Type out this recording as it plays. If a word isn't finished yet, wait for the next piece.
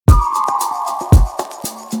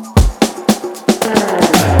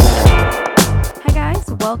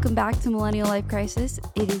Welcome back to Millennial Life Crisis.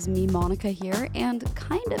 It is me, Monica, here, and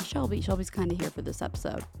kind of Shelby. Shelby's kind of here for this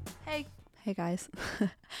episode. Hey guys.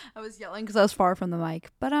 I was yelling because I was far from the mic,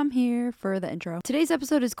 but I'm here for the intro. Today's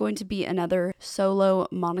episode is going to be another solo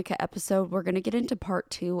Monica episode. We're going to get into part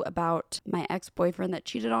 2 about my ex-boyfriend that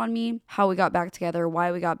cheated on me, how we got back together,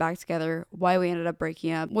 why we got back together, why we ended up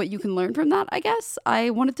breaking up, what you can learn from that, I guess. I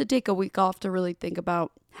wanted to take a week off to really think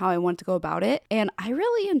about how I want to go about it. And I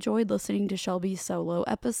really enjoyed listening to Shelby's solo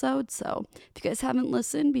episode. So if you guys haven't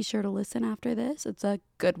listened, be sure to listen after this. It's a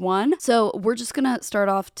good one. So we're just going to start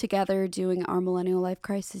off together doing our Millennial Life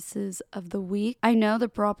Crises of the week. I know the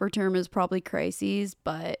proper term is probably crises,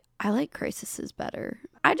 but I like crises better.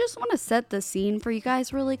 I just want to set the scene for you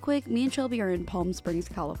guys really quick. Me and Shelby are in Palm Springs,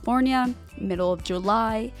 California, middle of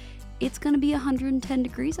July. It's going to be 110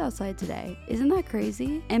 degrees outside today. Isn't that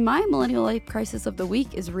crazy? And my Millennial Life Crisis of the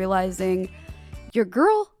week is realizing your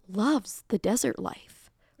girl loves the desert life.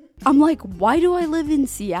 I'm like, why do I live in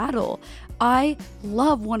Seattle? I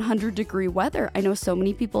love 100 degree weather. I know so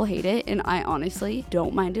many people hate it, and I honestly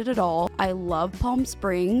don't mind it at all. I love Palm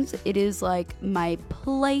Springs. It is like my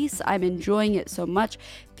place. I'm enjoying it so much.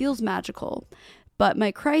 Feels magical. But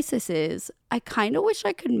my crisis is, I kind of wish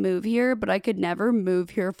I could move here, but I could never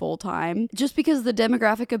move here full time just because the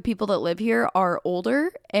demographic of people that live here are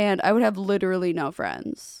older and I would have literally no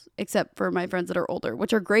friends except for my friends that are older,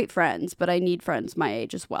 which are great friends, but I need friends my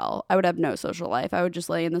age as well. I would have no social life. I would just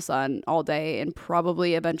lay in the sun all day and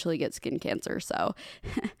probably eventually get skin cancer. So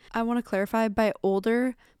I want to clarify, by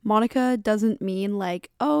older, Monica doesn't mean like,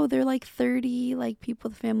 oh, they're like 30, like people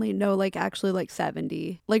with family. No, like actually like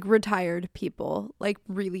 70, like retired people, like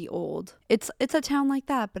really old. It's a town like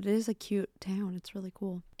that, but it is a cute town. It's really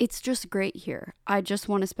cool. It's just great here. I just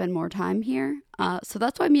want to spend more time here. So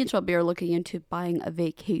that's why me and Shelby are looking into buying a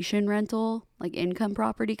vacation rental, like income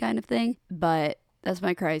property kind of thing. But that's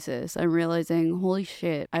my crisis. I'm realizing, holy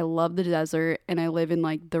shit, I love the desert and I live in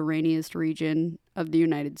like the rainiest region of the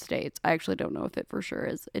United States. I actually don't know if it for sure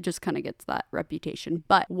is. It just kind of gets that reputation.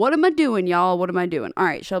 But what am I doing, y'all? What am I doing? All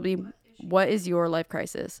right, Shelby, what is your life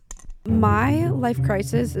crisis? My life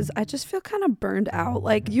crisis is I just feel kind of burned out.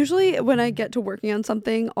 Like usually when I get to working on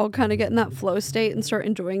something, I'll kind of get in that flow state and start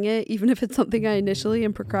enjoying it, even if it's something I initially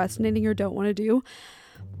am procrastinating or don't want to do.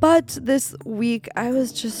 But this week, I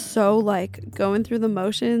was just so like going through the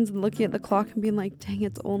motions and looking at the clock and being like, dang,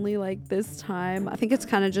 it's only like this time. I think it's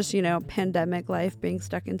kind of just, pandemic life, being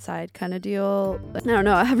stuck inside kind of deal. I don't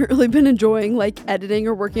know. I haven't really been enjoying like editing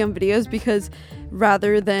or working on videos because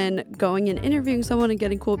rather than going and interviewing someone and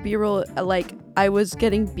getting cool B-roll, like I was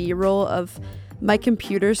getting B-roll of my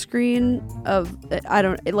computer screen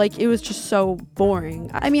it was just so boring.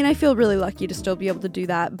 I mean, I feel really lucky to still be able to do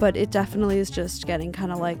that, but it definitely is just getting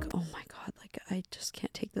kind of like, oh my God, like I just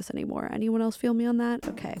can't take this anymore. Anyone else feel me on that?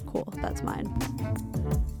 Okay, cool. That's mine.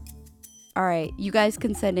 All right, you guys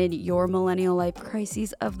can send in your Millennial Life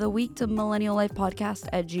Crises of the week to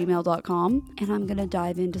millenniallifepodcast@gmail.com, and I'm going to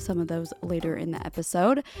dive into some of those later in the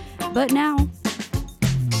episode. But now,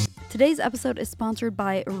 today's episode is sponsored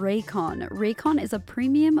by Raycon. Raycon is a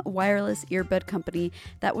premium wireless earbud company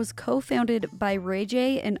that was co-founded by Ray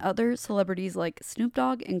J and other celebrities like Snoop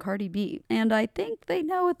Dogg and Cardi B. And I think they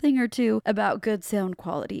know a thing or two about good sound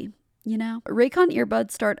quality. Raycon earbuds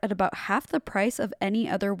start at about half the price of any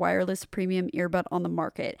other wireless premium earbud on the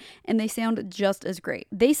market, and they sound just as great.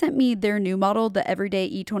 They sent me their new model, the Everyday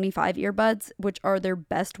E25 earbuds, which are their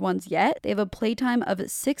best ones yet. They have a playtime of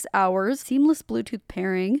 6 hours, seamless Bluetooth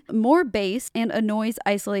pairing, more bass, and a noise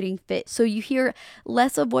isolating fit, so you hear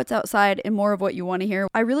less of what's outside and more of what you want to hear.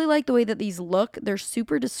 I really like the way that these look. They're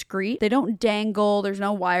super discreet. They don't dangle. There's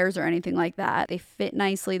no wires or anything like that. They fit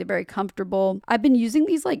nicely. They're very comfortable. I've been using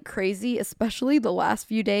these like crazy, especially the last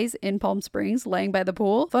few days in Palm Springs, laying by the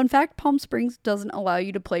pool. Fun fact, Palm Springs doesn't allow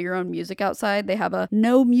you to play your own music outside. They have a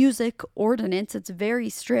no music ordinance. It's very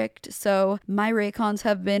strict. So my Raycons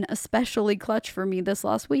have been especially clutch for me this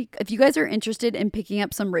last week. If you guys are interested in picking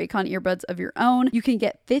up some Raycon earbuds of your own, you can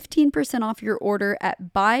get 15% off your order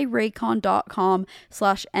at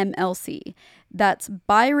buyraycon.com/MLC. That's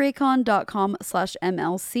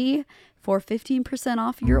buyraycon.com/MLC for 15%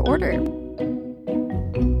 off your order.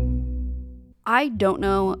 I don't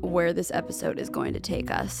know where this episode is going to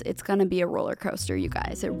take us. It's going to be a roller coaster, you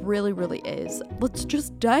guys. It really, really is. Let's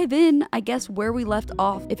just dive in, I guess, where we left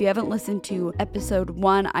off. If you haven't listened to episode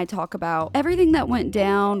 1, I talk about everything that went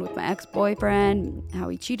down with my ex-boyfriend, how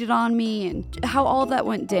he cheated on me, and how all of that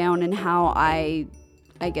went down and how I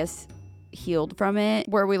guess, healed from it.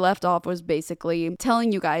 Where we left off was basically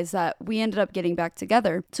telling you guys that we ended up getting back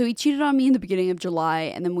together. So he cheated on me in the beginning of July,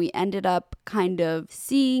 and then we ended up kind of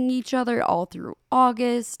seeing each other all through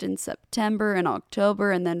August and September and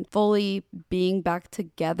October, and then fully being back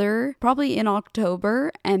together probably in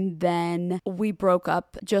October. And then we broke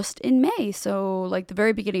up just in May. So like the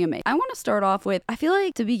very beginning of May. I want to start off with, I feel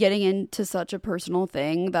like to be getting into such a personal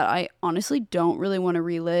thing that I honestly don't really want to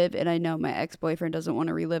relive. And I know my ex-boyfriend doesn't want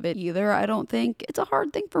to relive it either. I don't think it's a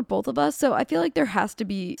hard thing for both of us. So I feel like there has to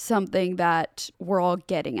be something that we're all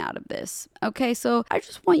getting out of this. Okay, so I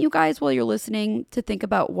just want you guys, while you're listening, to think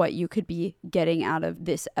about what you could be getting out of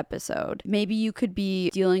this episode. Maybe you could be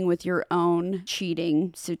dealing with your own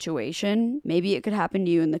cheating situation. Maybe it could happen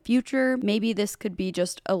to you in the future. Maybe this could be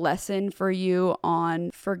just a lesson for you on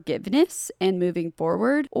forgiveness and moving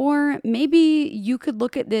forward. Or maybe you could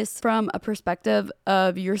look at this from a perspective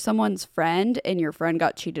of you're someone's friend and your friend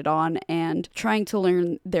got cheated on and trying to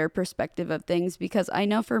learn their perspective of things. Because I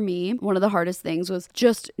know for me, one of the hardest things was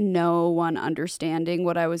just no one understanding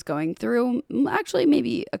what I was going through. Actually,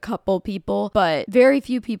 maybe a couple people, but very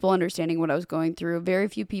few people understanding what I was going through. Very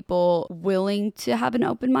few people willing to have an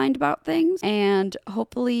open mind about things. And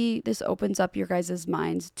hopefully this opens up your guys'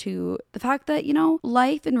 minds to the fact that, you know,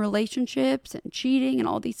 life and relationships and cheating and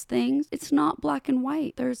all these things, it's not black and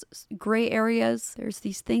white. There's gray areas. There's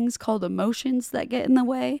these things called emotions that get in the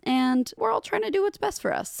way. And we're all trying to do what's best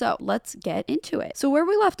for us. So let's get into it. So where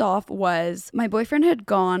we left off was my boyfriend had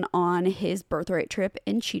gone on his birthright trip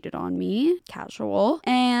and cheated on me, casual,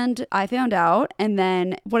 and I found out. And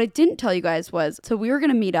then what I didn't tell you guys was, so we were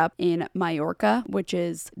going to meet up in Mallorca, which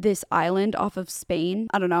is this island off of Spain.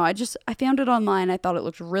 I don't know. I found it online. I thought it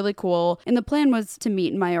looked really cool. And the plan was to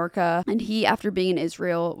meet in Mallorca. And he, after being in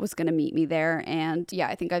Israel, was going to meet me there. And yeah,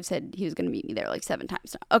 I think I've said he was going to meet me there like 7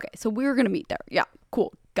 times now. Okay, so we were going to meet there. Yeah,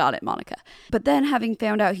 cool. Got it, Monica. But then having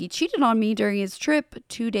found out he cheated on me during his trip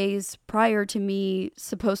 2 days prior to me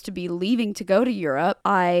supposed to be leaving to go to Europe,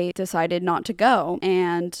 I decided not to go.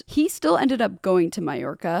 And he still ended up going to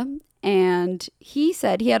Mallorca. And he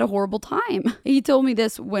said he had a horrible time. He told me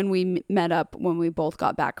this when we met up, when we both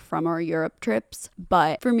got back from our Europe trips.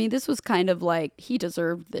 But for me, this was kind of like, he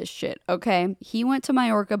deserved this shit, okay? He went to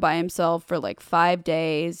Mallorca by himself for like 5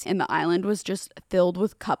 days, and the island was just filled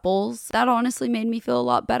with couples. That honestly made me feel a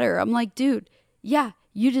lot better. I'm like, dude, yeah,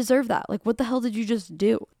 you deserve that. Like, what the hell did you just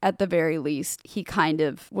do? At the very least, he kind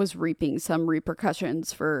of was reaping some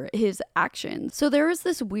repercussions for his actions. So there was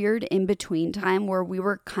this weird in-between time where we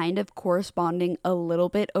were kind of corresponding a little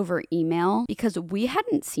bit over email because we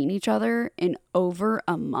hadn't seen each other in over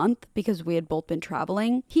a month because we had both been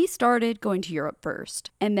traveling. He started going to Europe first,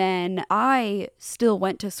 and then I still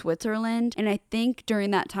went to Switzerland, and I think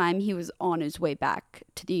during that time he was on his way back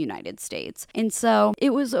to the United States. And so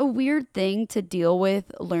it was a weird thing to deal with,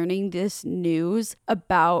 learning this news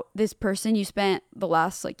about this person you spent the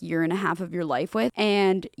last like year and a half of your life with,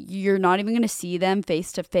 and you're not even going to see them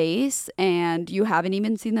face to face, and you haven't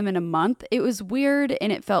even seen them in a month. It was weird,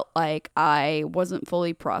 and it felt like I wasn't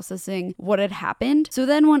fully processing what had happened. So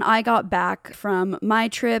then when I got back from my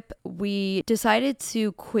trip, we decided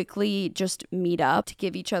to quickly just meet up to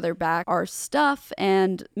give each other back our stuff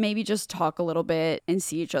and maybe just talk a little bit and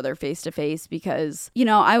see each other face to face because, you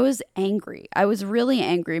know, I was angry. I was really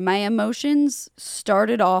angry. My emotions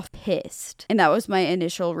started off pissed, and that was my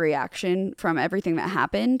initial reaction from everything that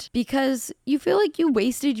happened, because you feel like you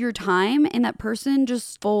wasted your time and that person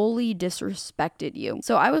just fully disrespected you.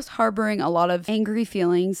 So I was harboring a lot of angry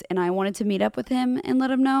feelings, and I wanted to meet up with him and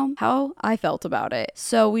let him know how I felt about it.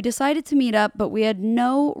 So we decided to meet up, but we had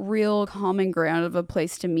no real common ground of a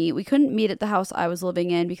place to meet. We couldn't meet at the house I was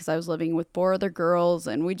living in because I was living with 4 other girls,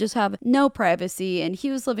 and we just have no privacy, and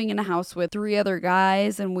he was living in a house with 3 other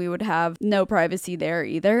guys, and we would have no privacy there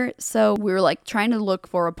either. So we were like trying to look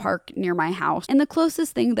for a park near my house, and the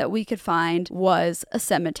closest thing that we could find was a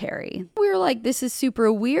cemetery. We were like, this is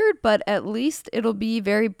super weird, but at least it'll be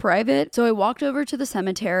very private. So I walked over to the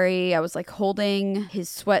cemetery. I was like holding his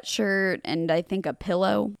sweatshirt and I think a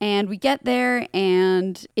pillow, and we get there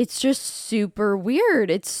and it's just super weird.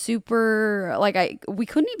 It's super like we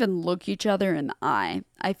couldn't even look each other in the eye,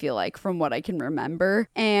 I feel like, from what I can remember.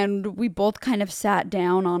 And we both kind of sat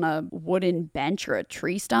down on a wooden bench or a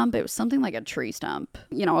tree stump. It was something like a tree stump.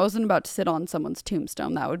 You know, I wasn't about to sit on someone's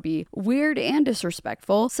tombstone. That would be weird and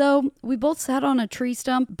disrespectful. So we both sat on a tree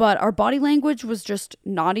stump, but our body language was just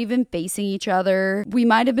not even facing each other. We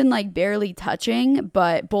might have been like barely touching,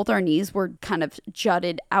 but both our knees were kind of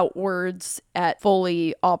jutted outwards at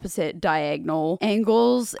fully opposite diagonal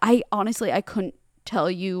angles. I couldn't tell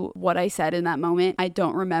you what I said in that moment. I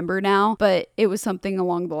don't remember now, but it was something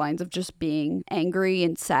along the lines of just being angry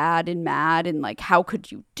and sad and mad and like, how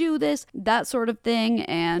could you do this? That sort of thing.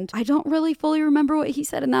 And I don't really fully remember what he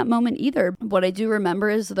said in that moment either. What I do remember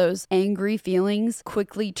is those angry feelings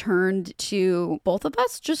quickly turned to both of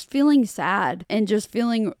us just feeling sad and just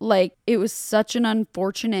feeling like it was such an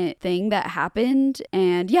unfortunate thing that happened.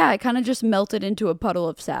 And yeah, I kind of just melted into a puddle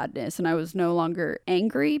of sadness and I was no longer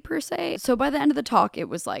angry per se. So by the end of the talk, it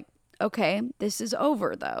was like, okay, this is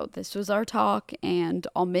over though. This was our talk and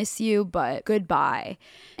I'll miss you, but goodbye.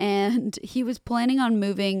 And he was planning on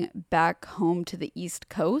moving back home to the East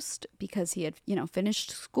Coast because he had, finished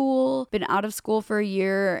school, been out of school for a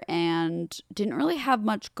year and didn't really have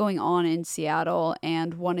much going on in Seattle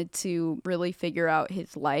and wanted to really figure out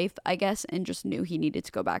his life, I guess, and just knew he needed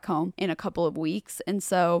to go back home in a couple of weeks. And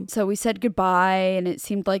so we said goodbye and it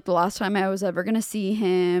seemed like the last time I was ever going to see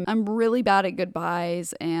him. I'm really bad at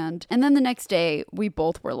goodbyes. And then the next day, we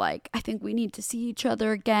both were like, I think we need to see each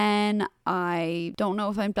other again. I don't know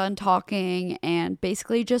if I'm done talking. And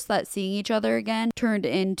basically just that seeing each other again turned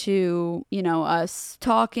into, us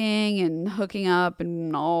talking and hooking up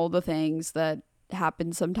and all the things that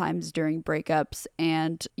happen sometimes during breakups,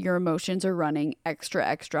 and your emotions are running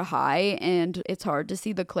extra high and it's hard to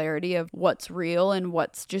see the clarity of what's real and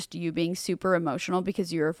what's just you being super emotional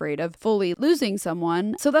because you're afraid of fully losing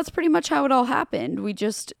someone. So that's pretty much how it all happened. We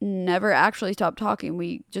just never actually stopped talking.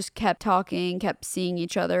 We just kept talking, kept seeing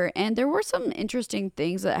each other, and there were some interesting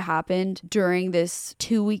things that happened during this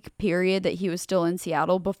 2-week period that he was still in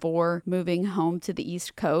Seattle before moving home to the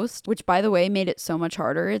East Coast, which by the way made it so much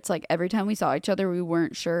harder. It's like every time we saw each other, we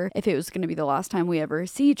weren't sure if it was going to be the last time we ever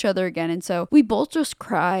see each other again. And so we both just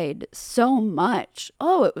cried so much.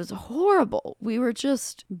 Oh, it was horrible. We were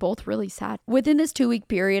just both really sad. Within this 2-week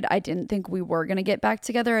period, I didn't think we were going to get back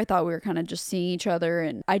together. I thought we were kind of just seeing each other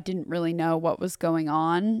and I didn't really know what was going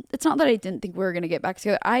on. It's not that I didn't think we were going to get back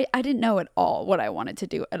together. I didn't know at all what I wanted to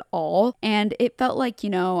do at all. And it felt like,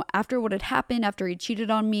 after what had happened, after he cheated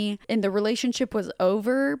on me and the relationship was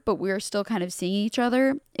over, but we were still kind of seeing each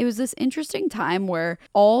other, it was this interesting time where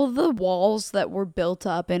all the walls that were built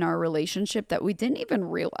up in our relationship that we didn't even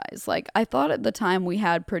realize, like I thought at the time we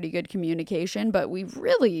had pretty good communication, but we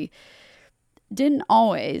really didn't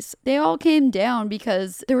always. They all came down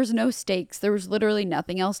because there was no stakes. There was literally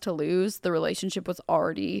nothing else to lose. The relationship was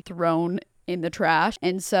already thrown in the trash.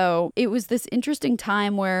 And so it was this interesting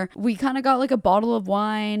time where we kind of got like a bottle of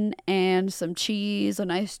wine and some cheese, a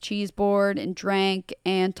nice cheese board, and drank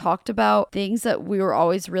and talked about things that we were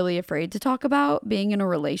always really afraid to talk about being in a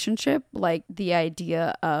relationship, like the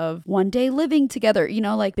idea of one day living together,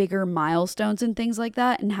 like bigger milestones and things like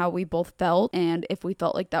that, and how we both felt, and if we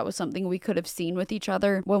felt like that was something we could have seen with each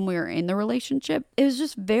other when we were in the relationship. It was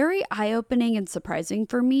just very eye-opening and surprising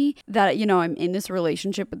for me that, I'm in this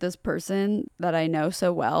relationship with this person that I know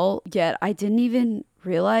so well, yet I didn't even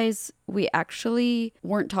realize we actually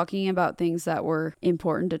weren't talking about things that were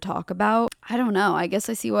important to talk about. I don't know. I guess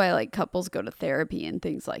I see why like couples go to therapy and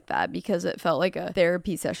things like that, because it felt like a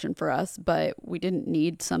therapy session for us, but we didn't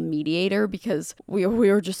need some mediator because we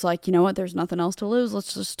were just like, you know what, there's nothing else to lose.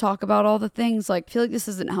 Let's just talk about all the things. Like, I feel like this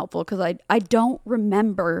isn't helpful because I don't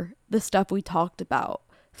remember the stuff we talked about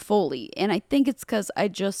fully. And I think it's because I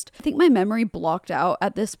think my memory blocked out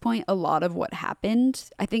at this point a lot of what happened.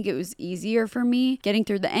 I think it was easier for me getting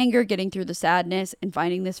through the anger, getting through the sadness, and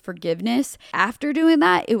finding this forgiveness. After doing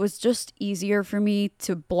that, it was just easier for me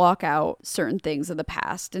to block out certain things of the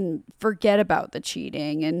past and forget about the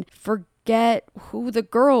cheating and forget who the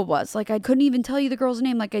girl was. Like, I couldn't even tell you the girl's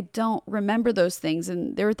name. Like, I don't remember those things.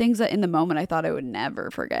 And there were things that in the moment I thought I would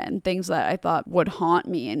never forget, and things that I thought would haunt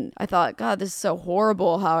me. And I thought, God, this is so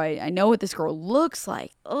horrible how I know what this girl looks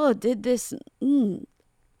like. Oh, did this.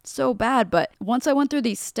 So bad. But once I went through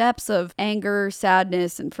these steps of anger,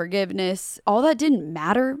 sadness, and forgiveness, all that didn't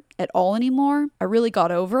matter at all anymore. I really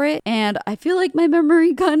got over it, and I feel like my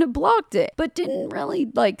memory kind of blocked it, but didn't really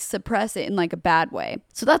like suppress it in like a bad way.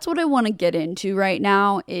 So that's what I want to get into right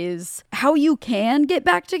now, is how you can get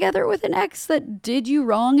back together with an ex that did you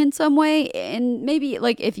wrong in some way, and maybe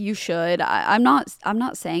like if you should. I'm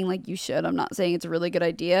not saying like you should. I'm not saying it's a really good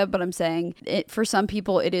idea, but I'm saying it for some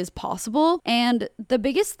people it is possible. And the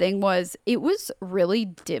biggest thing was, it was really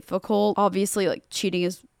difficult. Obviously, like, cheating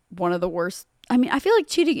is one of the worst I mean, I feel like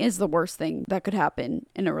cheating is the worst thing that could happen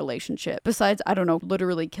in a relationship. Besides, I don't know,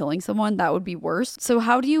 literally killing someone, that would be worse. So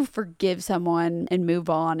how do you forgive someone and move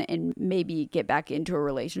on and maybe get back into a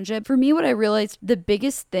relationship? For me, what I realized, the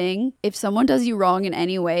biggest thing, if someone does you wrong in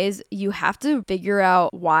any ways, you have to figure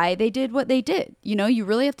out why they did what they did. You know, you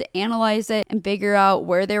really have to analyze it and figure out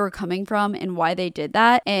where they were coming from and why they did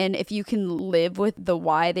that. And if you can live with the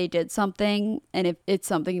why they did something, and if it's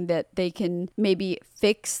something that they can maybe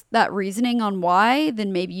fix that reasoning on why,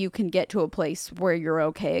 then maybe you can get to a place where you're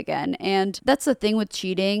okay again. And that's the thing with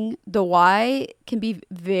cheating. The why can be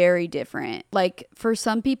very different. Like for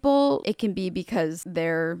some people, it can be because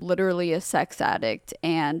they're literally a sex addict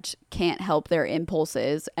and can't help their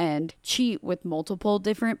impulses and cheat with multiple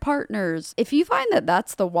different partners. If you find that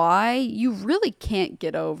that's the why, you really can't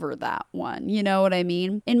get over that one. You know what I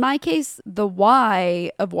mean? In my case, the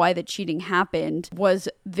why of why the cheating happened was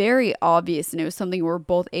very obvious, and it was something we were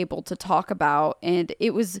both able to talk about. And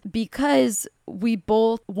it was because we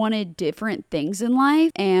both wanted different things in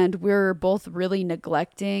life and we were both really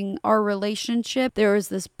neglecting our relationship. There was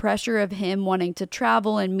this pressure of him wanting to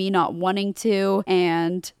travel and me not wanting to,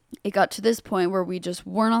 and it got to this point where we just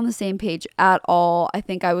weren't on the same page at all. I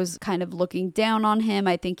think I was kind of looking down on him.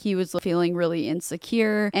 I think he was feeling really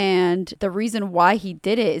insecure. And the reason why he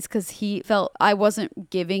did it is because he felt I wasn't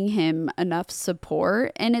giving him enough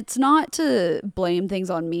support. And it's not to blame things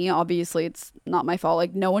on me. Obviously, it's not my fault.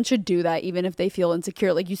 Like, no one should do that, even if they feel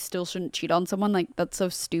insecure. Like, you still shouldn't cheat on someone. Like, that's so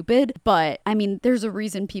stupid. But I mean, there's a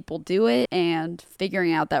reason people do it, and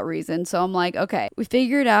figuring out that reason. So I'm like, okay, we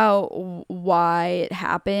figured out why it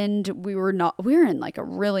happened. We were in like a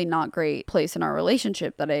really not great place in our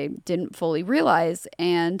relationship that I didn't fully realize.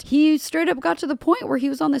 And he straight up got to the point where he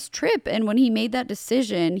was on this trip. And when he made that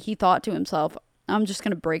decision, he thought to himself, I'm just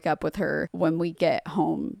going to break up with her when we get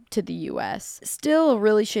home to the US. Still a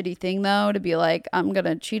really shitty thing though, to be like, I'm going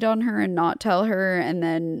to cheat on her and not tell her and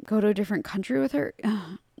then go to a different country with her.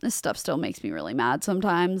 This stuff still makes me really mad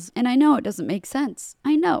sometimes. And I know it doesn't make sense.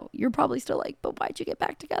 I know. You're probably still like, but why'd you get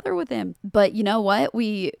back together with him? But you know what?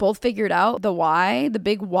 We both figured out the why. The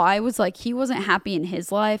big why was like, he wasn't happy in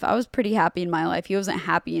his life. I was pretty happy in my life. He wasn't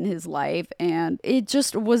happy in his life. And it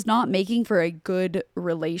just was not making for a good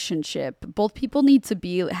relationship. Both people need to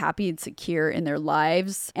be happy and secure in their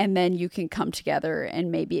lives. And then you can come together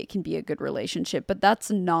and maybe it can be a good relationship. But that's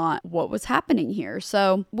not what was happening here.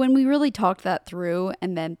 So when we really talked that through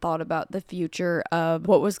and then thought about the future of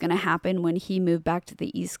what was going to happen when he moved back to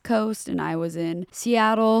the East Coast and I was in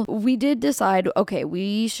Seattle, we did decide, okay,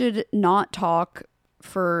 we should not talk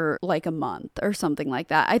for like a month or something like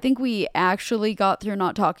that. I think we actually got through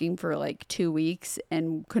not talking for like 2 weeks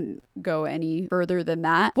and couldn't go any further than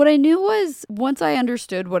that. What I knew was once I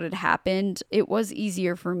understood what had happened, it was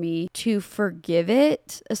easier for me to forgive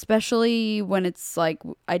it, especially when it's like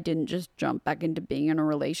I didn't just jump back into being in a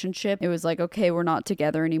relationship. It was like, okay, we're not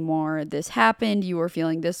together anymore. This happened. You were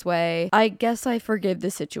feeling this way. I guess I forgive the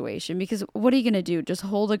situation because what are you going to do? Just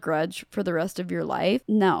hold a grudge for the rest of your life?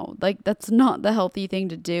 No, like that's not the healthy thing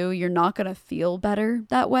to do. You're not gonna feel better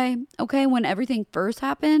that way. Okay, when everything first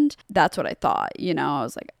happened, that's what I thought. You know, I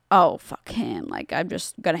was like, oh, fuck him. Like, I'm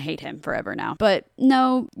just gonna hate him forever now. But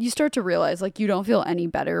no, you start to realize like you don't feel any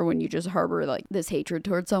better when you just harbor like this hatred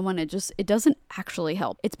towards someone. It doesn't actually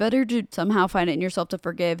help. It's better to somehow find it in yourself to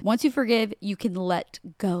forgive. Once you forgive, you can let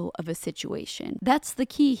go of a situation. That's the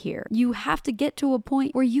key here. You have to get to a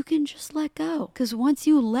point where you can just let go. Because once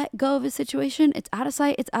you let go of a situation, it's out of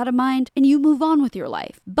sight, it's out of mind, and you move on with your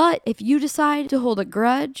life. But if you decide to hold a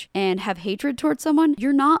grudge and have hatred towards someone,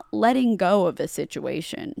 you're not letting go of a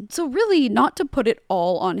situation. So really, not to put it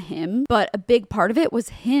all on him, but a big part of it was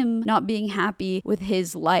him not being happy with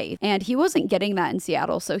his life. And he wasn't getting that in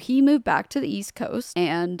Seattle. So he moved back to the East Coast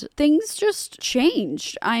and things just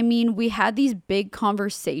changed. I mean, we had these big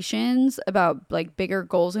conversations about like bigger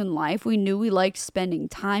goals in life. We knew we liked spending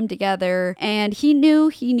time together and he knew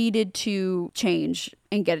he needed to change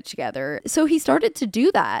and get it together. So he started to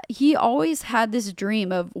do that. He always had this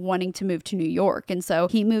dream of wanting to move to New York. And so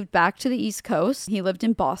he moved back to the East Coast. He lived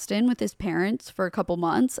in Boston with his parents for a couple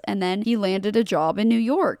months. And then he landed a job in New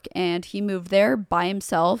York and he moved there by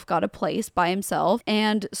himself, got a place by himself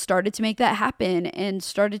and started to make that happen and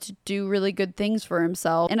started to do really good things for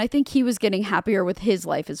himself. And I think he was getting happier with his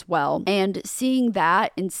life as well. And seeing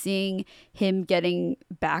that and seeing him getting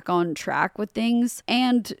back on track with things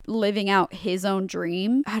and living out his own dream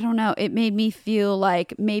dream. I don't know. It made me feel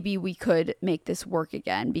like maybe we could make this work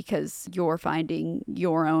again because you're finding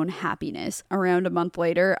your own happiness. Around a month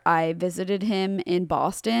later, I visited him in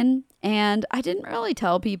Boston. And I didn't really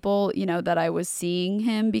tell people, that I was seeing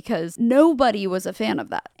him because nobody was a fan of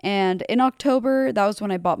that. And in October, that was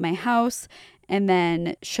when I bought my house. And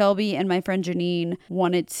then Shelby and my friend Janine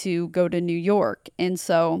wanted to go to New York. And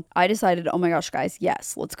so I decided, oh my gosh, guys,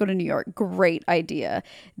 yes, let's go to New York. Great idea.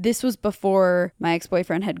 This was before my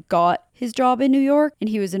ex-boyfriend had got his job in New York and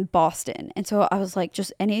he was in Boston. And so I was like,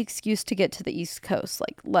 just any excuse to get to the East Coast,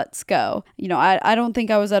 like, let's go. I don't think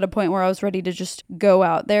I was at a point where I was ready to just go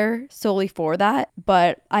out there solely for that.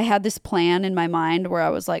 But I had this plan in my mind where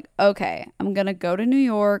I was like, okay, I'm going to go to New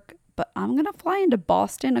York, but I'm going to fly into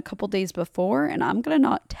Boston a couple days before and I'm going to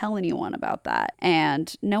not tell anyone about that.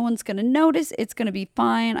 And no one's going to notice. It's going to be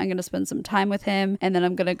fine. I'm going to spend some time with him and then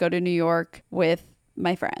I'm going to go to New York with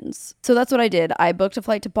my friends. So that's what I did. I booked a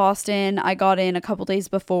flight to Boston. I got in a couple days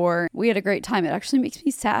before. We had a great time. It actually makes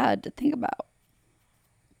me sad to think about.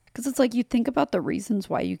 Because it's like you think about the reasons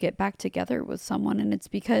why you get back together with someone and it's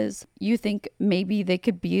because you think maybe they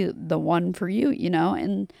could be the one for you,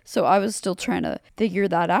 And so I was still trying to figure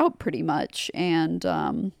that out pretty much.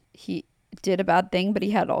 And he did a bad thing, but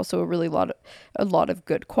he had also a lot of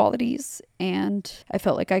good qualities. And I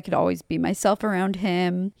felt like I could always be myself around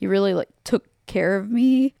him. He really took care of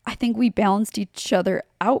me. I think we balanced each other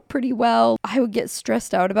out pretty well. I would get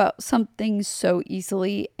stressed out about something so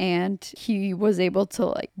easily and he was able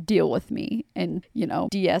to deal with me and,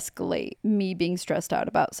 de-escalate me being stressed out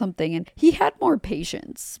about something. And he had more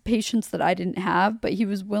patience that I didn't have, but he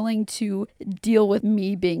was willing to deal with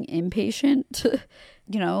me being impatient.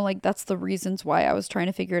 That's the reasons why I was trying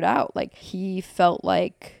to figure it out. He felt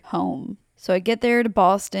like home. So I get there to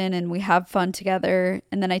Boston and we have fun together.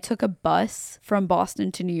 And then I took a bus from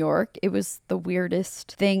Boston to New York. It was the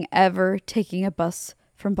weirdest thing ever, taking a bus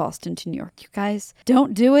from Boston to New York. You guys,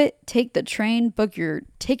 don't do it. Take the train, book your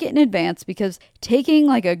ticket in advance because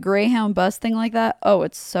taking a Greyhound bus thing like that, oh,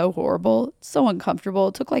 it's so horrible. It's so uncomfortable.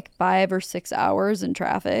 It took 5 or 6 hours in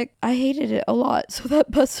traffic. I hated it a lot. So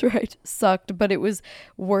that bus ride sucked, but it was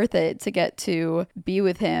worth it to get to be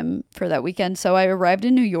with him for that weekend. So I arrived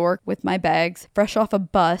in New York with my bags, fresh off a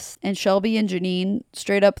bus, and Shelby and Janine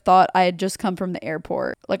straight up thought I had just come from the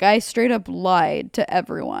airport. I straight up lied to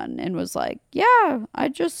everyone and was like, yeah, I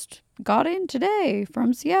just got in today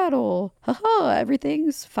from Seattle. Haha,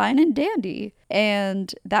 everything's fine and dandy.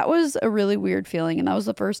 And that was a really weird feeling. And that was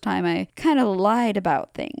the first time I kind of lied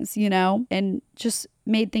about things, and just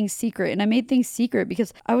made things secret. And I made things secret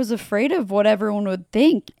because I was afraid of what everyone would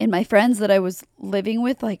think. And my friends that I was living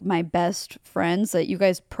with, my best friends that you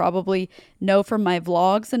guys probably know from my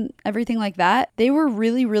vlogs and everything like that, they were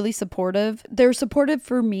really, really supportive. They were supportive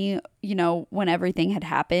for me, when everything had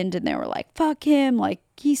happened and they were like, fuck him,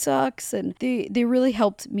 he sucks. And they really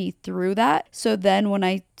helped me through that. So then when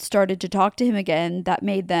I started to talk to him again, that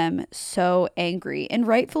made them so angry, and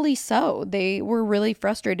rightfully so. They were really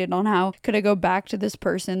frustrated on how could I go back to this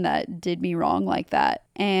person that did me wrong like that.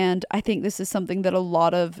 And I think this is something that a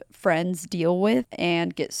lot of friends deal with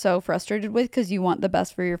and get so frustrated with because you want the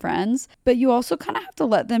best for your friends, but you also kind of have to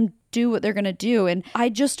let them do what they're going to do. And I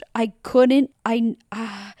just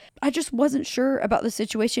wasn't sure about the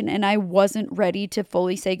situation and I wasn't ready to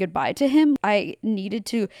fully say goodbye to him. I needed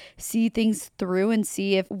to see things through and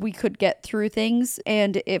see if we could get through things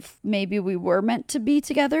and if maybe we were meant to be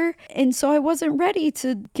together. And so I wasn't ready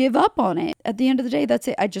to give up on it. At the end of the day, that's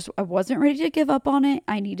it. I wasn't ready to give up on it.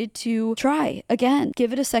 I needed to try again,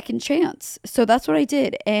 give it a second chance. So that's what I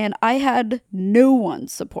did. And I had no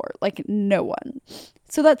one's support, no one.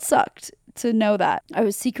 So that sucked to know that. I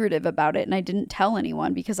was secretive about it and I didn't tell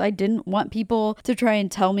anyone because I didn't want people to try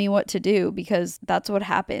and tell me what to do because that's what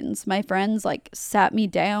happens. My friends sat me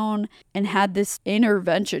down and had this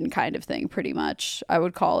intervention kind of thing, pretty much, I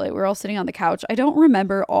would call it. We're all sitting on the couch. I don't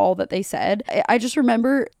remember all that they said. I just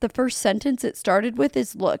remember the first sentence it started with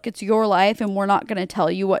is, look, it's your life and we're not going to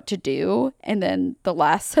tell you what to do. And then the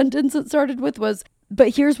last sentence it started with was,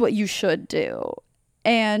 but here's what you should do.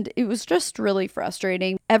 And it was just really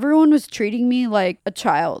frustrating. Everyone was treating me like a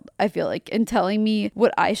child, I feel like, and telling me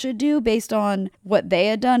what I should do based on what they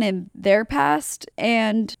had done in their past.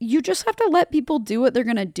 And you just have to let people do what they're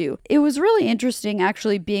going to do. It was really interesting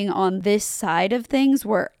actually being on this side of things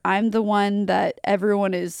where I'm the one that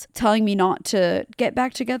everyone is telling me not to get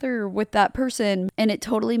back together with that person. And it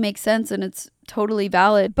totally makes sense and it's totally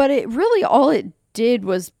valid. But it really all it did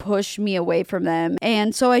was push me away from them.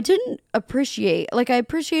 And so I didn't appreciate, like, I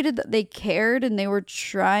appreciated that they cared and they were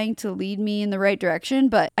trying to lead me in the right direction,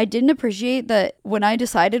 but I didn't appreciate that when I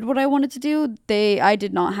decided what I wanted to do, I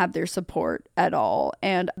did not have their support at all.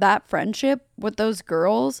 And that friendship with those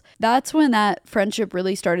girls, that's when that friendship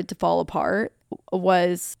really started to fall apart.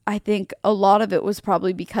 Was, I think a lot of it was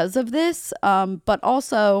probably because of this, but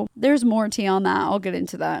also there's more tea on that. I'll get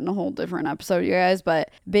into that in a whole different episode, you guys,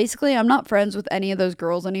 but basically I'm not friends with any of those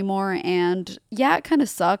girls anymore, and yeah, it kind of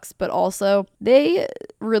sucks, but also they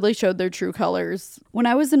really showed their true colors. When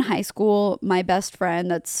I was in high school, my best friend,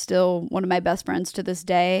 that's still one of my best friends to this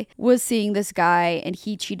day, was seeing this guy and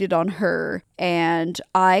he cheated on her, and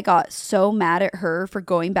I got so mad at her for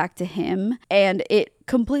going back to him, and it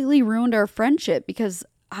completely ruined our friendship because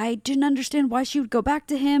I didn't understand why she would go back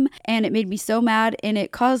to him, and it made me so mad, and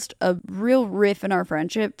it caused a real rift in our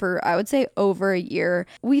friendship for, I would say, over a year.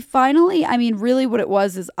 We finally, I mean, really what it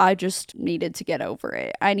was is I just needed to get over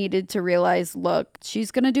it. I needed to realize, look,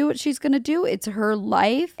 she's gonna do what she's gonna do. It's her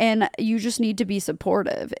life, and you just need to be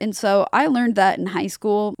supportive. And so I learned that in high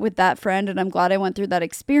school with that friend, and I'm glad I went through that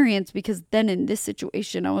experience, because then in this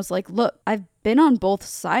situation, I was like, look, I've been on both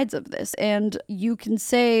sides of this, and you can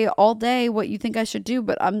say all day what you think I should do,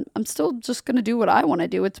 but I'm still just gonna do what I want to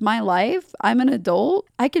do. It's my life. I'm an adult.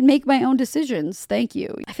 I can make my own decisions. Thank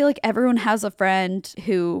you. I feel like everyone has a friend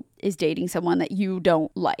who is dating someone that you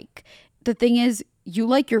don't like. The thing is, you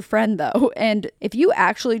like your friend though, and if you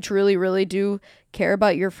actually truly really do care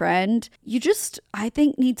about your friend, you just, I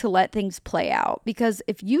think, need to let things play out, because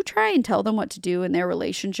if you try and tell them what to do in their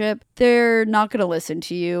relationship, they're not going to listen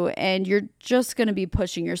to you, and you're just going to be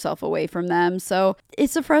pushing yourself away from them. So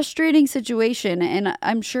it's a frustrating situation, and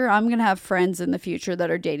I'm sure I'm going to have friends in the future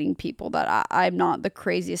that are dating people that I'm not the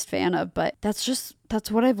craziest fan of, but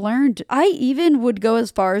that's what I've learned. I even would go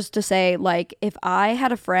as far as to say, like, if I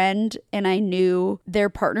had a friend and I knew their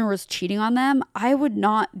partner was cheating on them, I would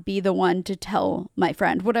not be the one to tell my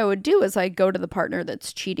friend. What I would do is I'd go to the partner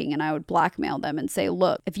that's cheating and I would blackmail them and say,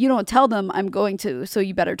 look, if you don't tell them, I'm going to, so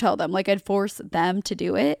you better tell them. Like, I'd force them to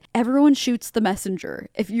do it. Everyone shoots the messenger.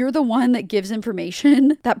 If you're the one that gives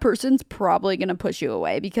information, that person's probably going to push you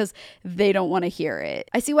away because they don't want to hear it.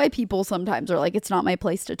 I see why people sometimes are like, it's not my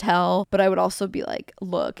place to tell, but I would also be like,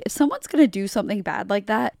 look, if someone's going to do something bad like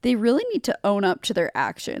that, they really need to own up to their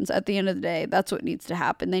actions. At the end of the day, that's what needs to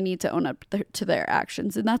happen. They need to own up to their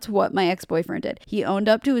actions. And that's what my ex-boyfriend did. He owned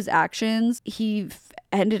up to his actions. He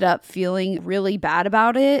ended up feeling really bad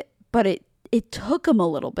about it, but it took him a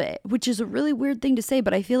little bit, which is a really weird thing to say,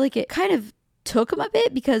 but I feel like it kind of took him a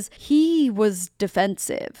bit because he was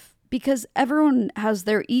defensive. Because everyone has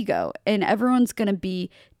their ego and everyone's going to be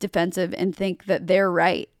defensive and think that they're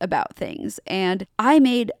right about things. And I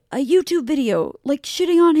made a YouTube video like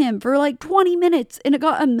shitting on him for like 20 minutes and it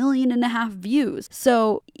got 1.5 million views.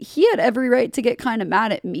 So he had every right to get kind of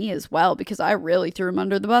mad at me as well, because I really threw him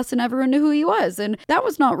under the bus and everyone knew who he was. And that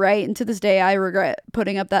was not right. And to this day, I regret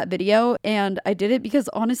putting up that video. And I did it because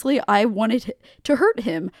honestly, I wanted to hurt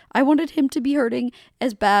him. I wanted him to be hurting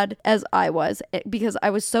as bad as I was, because I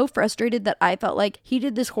was so frustrated that I felt like he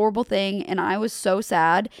did this horrible thing and I was so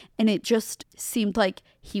sad, and it just seemed like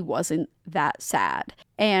he wasn't that sad.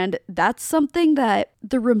 And that's something that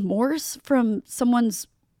the remorse from someone's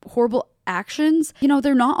horrible actions, you know,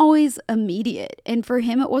 they're not always immediate. And for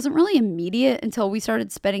him, it wasn't really immediate until we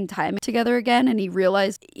started spending time together again and he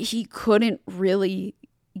realized he couldn't really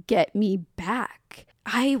get me back.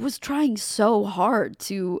 I was trying so hard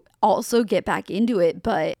to also get back into it,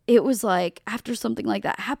 but it was like after something like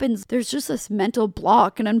that happens, there's just this mental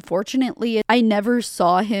block, and unfortunately I never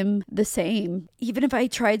saw him the same. Even if I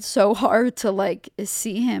tried so hard to like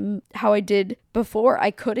see him how I did before, I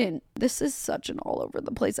couldn't. This is such an all over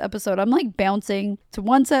the place episode. I'm like bouncing to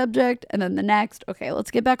one subject and then the next. Okay,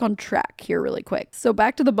 let's get back on track here really quick. So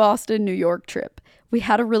back to the Boston, New York trip. We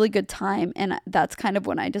had a really good time, and that's kind of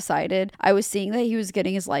when I decided. I was seeing that he was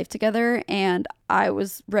getting his life together and I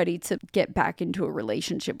was ready to get back into a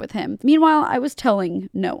relationship with him. Meanwhile, I was telling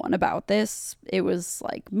no one about this. It was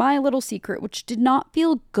like my little secret, which did not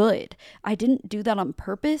feel good. I didn't do that on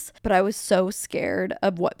purpose, but I was so scared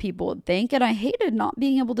of what people would think, and I hated not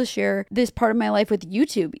being able to share this part of my life with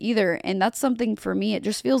YouTube either. And that's something for me, it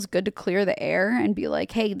just feels good to clear the air and be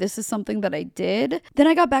like, hey, this is something that I did. Then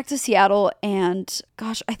I got back to Seattle, and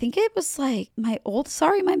gosh, I think it was like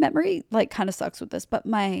my memory like kind of sucks with this, but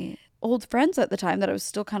my old friends at the time that I was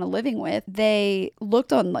still kind of living with, they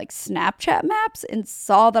looked on like Snapchat maps and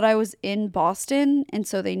saw that I was in Boston, and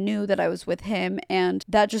so they knew that I was with him, and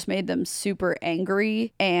that just made them super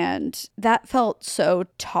angry, and that felt so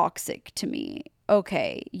toxic to me.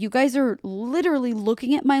 okay, you guys are literally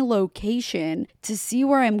looking at my location to see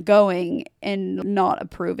where I'm going and not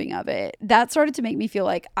approving of it. That started to make me feel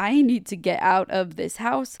like I need to get out of this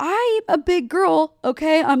house. I'm a big girl,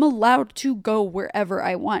 okay? I'm allowed to go wherever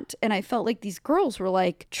I want. And I felt like these girls were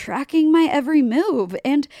like tracking my every move.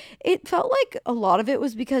 And it felt like a lot of it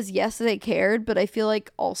was because, yes, they cared, but I feel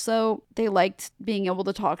like also they liked being able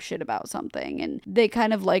to talk shit about something. And they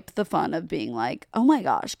kind of liked the fun of being like, oh my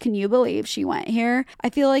gosh, can you believe she went here? I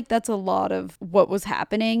feel like that's a lot of what was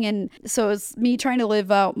happening. And so it's me trying to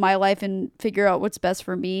live out my life and figure out what's best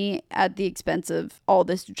for me at the expense of all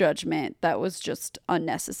this judgment that was just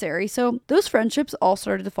unnecessary. So those friendships all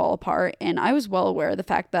started to fall apart, and I was well aware of the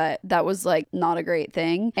fact that that was like not a great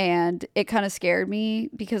thing, and it kind of scared me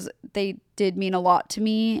because they did mean a lot to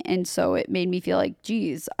me. And so it made me feel like,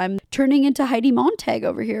 geez, I'm turning into Heidi Montag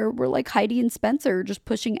over here. We're like Heidi and Spencer, just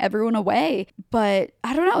pushing everyone away. But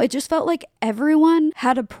I don't know, it just felt like everyone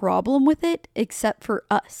had a problem with it except for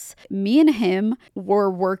us. Me and him were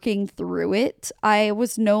working through it.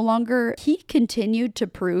 He continued to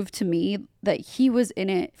prove to me that he was in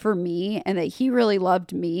it for me and that he really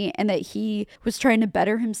loved me and that he was trying to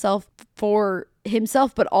better himself for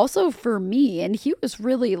himself, but also for me. And he was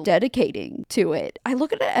really dedicating to it. I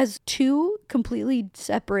look at it as two completely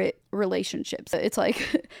separate relationships. It's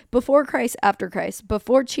like before Christ, after Christ,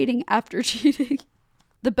 before cheating, after cheating.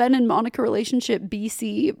 The Ben and Monica relationship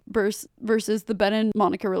BC versus the Ben and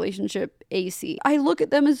Monica relationship AC. I look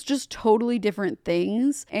at them as just totally different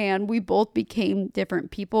things, and we both became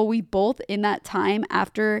different people. We both, in that time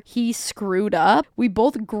after he screwed up, we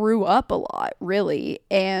both grew up a lot, really,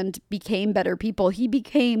 and became better people. He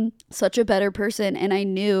became such a better person, and I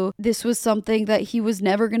knew this was something that he was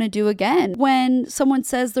never going to do again. When someone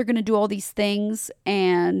says they're going to do all these things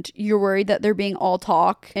and you're worried that they're being all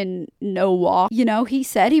talk and no walk, you know, he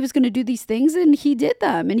said he was going to do these things and he did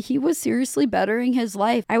them, and he was seriously bettering his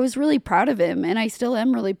life. I was really proud of him, and I still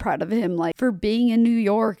am really proud of him, like, for being in New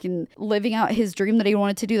York and living out his dream that he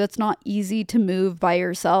wanted to do. That's not easy to move by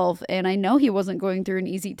yourself, and I know he wasn't going through an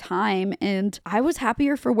easy time, and I was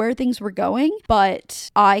happier for where things were going,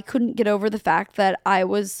 but I couldn't get over the fact that I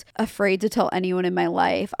was afraid to tell anyone in my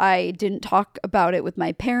life. I didn't talk about it with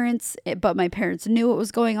my parents, but my parents knew what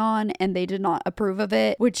was going on and they did not approve of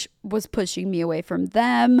it, which was pushing me away from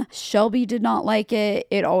them. Shelby did not like it.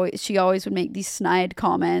 She always would make these snide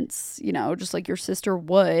comments, you know, just like your sister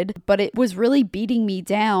would, but it was really beating me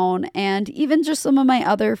down. And even just some of my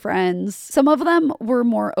other friends, some of them were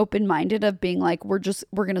more open-minded of being like, we're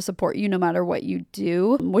going to support you no matter what you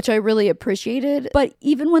do, which I really appreciated. But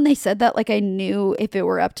even when they said that, like, I knew if it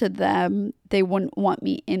were up to them, they wouldn't want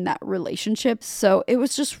me in that relationship. So it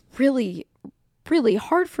was just really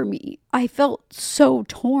hard for me. I felt so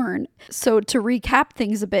torn. So to recap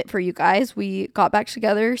things a bit for you guys, we got back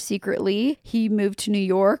together secretly. He moved to New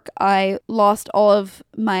York. I lost all of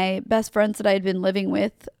my best friends that I had been living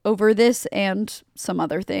with over this and some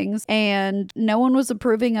other things. And no one was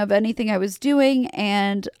approving of anything I was doing.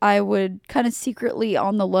 And I would kind of secretly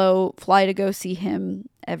on the low fly to go see him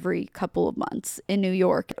every couple of months in New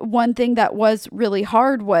York. One thing that was really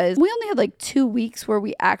hard was we only had like 2 weeks where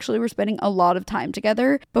we actually were spending a lot of time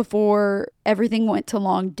together before everything went to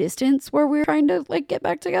long distance where we were trying to like get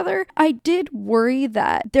back together. I did worry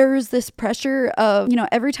that there was this pressure of, you know,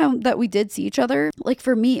 every time that we did see each other, like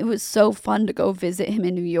for me, it was so fun to go visit him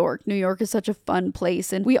in New York. New York is such a fun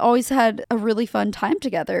place, and we always had a really fun time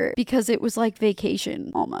together because it was like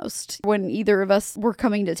vacation almost. When either of us were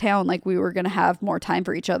coming to town, like we were going to have more time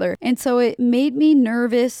for each other. And so it made me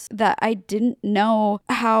nervous that I didn't know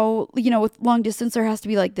how, you know, with long distance, there has to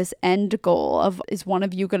be like this end goal of, is one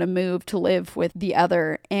of you going to move to live with the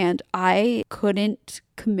other? And I couldn't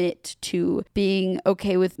commit to being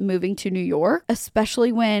okay with moving to New York,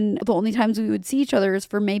 especially when the only times we would see each other is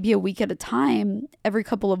for maybe a week at a time every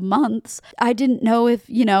couple of months. I didn't know if,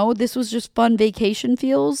 you know, this was just fun vacation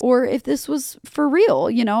feels or if this was for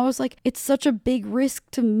real. You know, I was like, it's such a big risk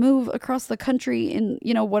to move across the country, and,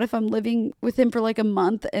 you know, what if I'm living with him for like a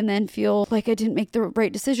month and then feel like I didn't make the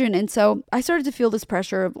right decision? And so I started to feel this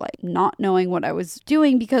pressure of like not knowing what I was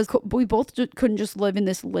doing because we both couldn't just live in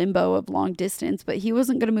this limbo of long distance, but he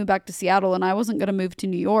wasn't going to move back to Seattle and I wasn't going to move to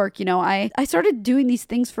New York. You know, I started doing these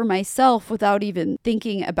things for myself without even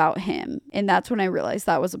thinking about him. And that's when I realized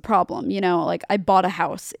that was a problem. You know, like I bought a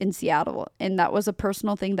house in Seattle and that was a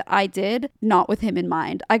personal thing that I did, not with him in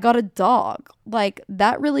mind. I got a dog. like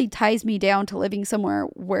that really ties me down to living somewhere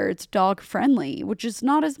where it's dog friendly, which is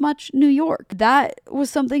not as much New York. That was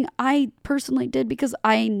something I personally did because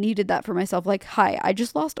I needed that for myself. Like, hi, I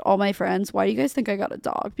just lost all my friends. Why do you guys think I got a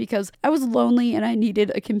dog? Because I was lonely and I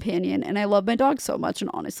needed a companion, and I love my dog so much,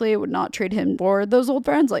 and honestly I would not trade him for those old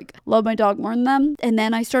friends. Like, love my dog more than them. And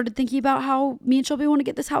then I started thinking about how me and Shelby want to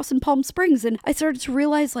get this house in Palm Springs, and I started to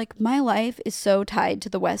realize like my life is so tied to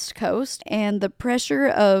the West Coast, and the pressure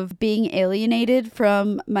of being alienated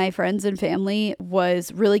from my friends and family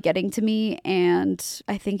was really getting to me. And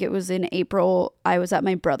I think it was in April, I was at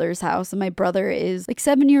my brother's house, and my brother is like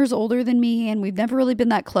 7 years older than me, and we've never really been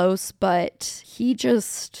that close, but he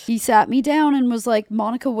sat me down and was like,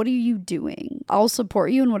 Monica, what are you doing? I'll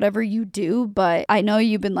support you in whatever you do, but I know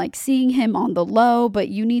you've been like seeing him on the low, but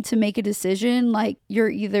you need to make a decision. Like, you're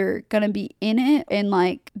either gonna be in it and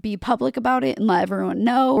like be public about it and let everyone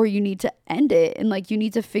know, or you need to end it and like you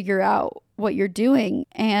need to figure out what you're doing.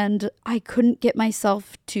 And I couldn't get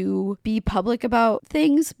myself to be public about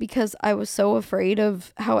things because I was so afraid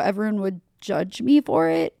of how everyone would judge me for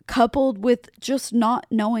it, coupled with just not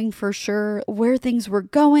knowing for sure where things were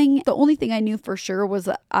going. The only thing I knew for sure was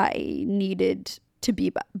that I needed to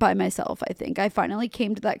be by myself. I think I finally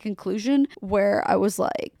came to that conclusion where I was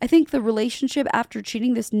like, I think the relationship after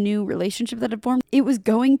cheating, this new relationship that had formed, it was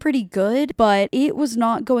going pretty good, but it was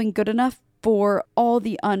not going good enough for all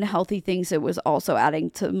the unhealthy things it was also adding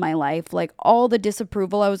to my life, like all the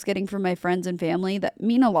disapproval I was getting from my friends and family that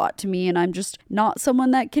mean a lot to me, and I'm just not someone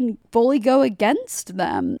that can fully go against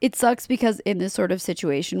them. It sucks because in this sort of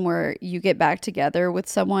situation where you get back together with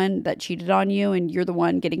someone that cheated on you and you're the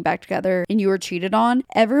one getting back together and you were cheated on,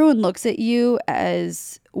 everyone looks at you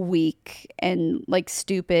as weak and like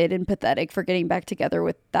stupid and pathetic for getting back together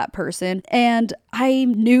with that person. And I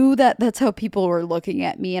knew that that's how people were looking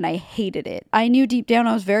at me, and I hated it. I knew deep down,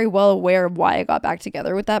 I was very well aware of why I got back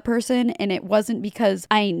together with that person, and it wasn't because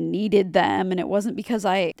I needed them, and it wasn't because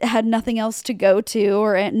I had nothing else to go to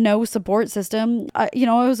or no support system. I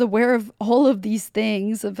was aware of all of these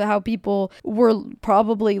things, of how people were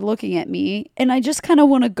probably looking at me, and I just kind of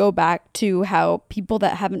want to go back to how people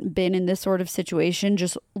that haven't been in this sort of situation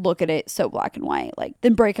just look at it so black and white, like,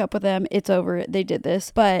 then break up with them, it's over, they did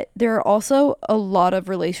this. But there are also a lot of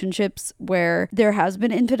relationships where there has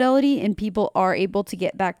been infidelity and people are able to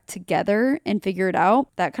get back together and figure it out.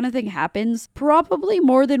 That kind of thing happens probably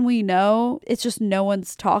more than we know. It's just no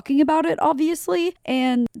one's talking about it, obviously.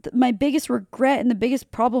 And my biggest regret and the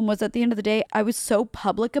biggest problem was, at the end of the day, I was so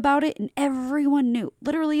public about it and everyone knew.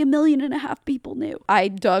 Literally 1.5 million people knew. I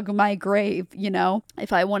dug my grave,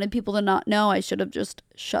 If I wanted people to not know, I should have just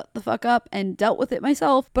shut the fuck up and dealt with it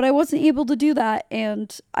myself, but I wasn't able to do that.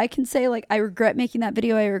 And I can say, like, I regret making that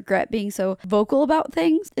video. I regret being so vocal about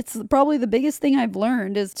things. It's probably the biggest thing I've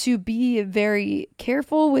learned, is to be very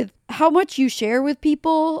careful with how much you share with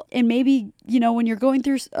people. And maybe, when you're going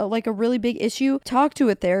through like a really big issue, talk to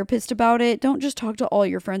a therapist about it. Don't just talk to all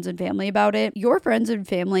your friends and family about it. Your friends and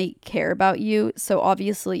family care about you, so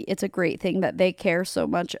obviously it's a great thing that they care so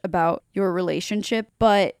much about your relationship,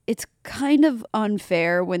 but it's kind of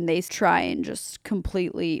unfair when they try and just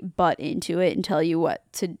completely butt into it and tell you what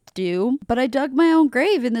to do. But I dug my own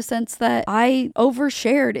grave in the sense that I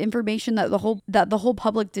overshared information that the whole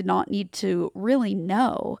public did not need to really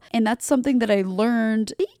know. And that's something that I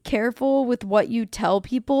learned. Be careful with what you tell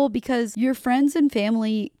people, because your friends and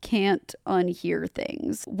family can't unhear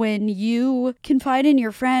things. When you confide in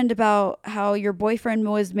your friend about how your boyfriend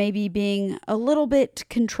was maybe being a little bit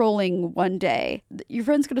controlling one day, your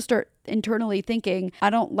friend's going to start internally thinking, I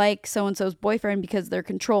don't like so-and-so's boyfriend because they're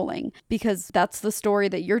controlling, because that's the story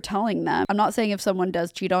that you're telling them. I'm not saying if someone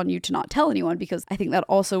does cheat on you to not tell anyone, because I think that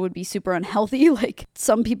also would be super unhealthy. Like,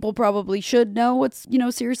 some people probably should know what's,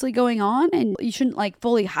 seriously going on, and you shouldn't like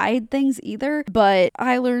fully hide things either. But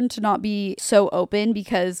I learned to not be so open,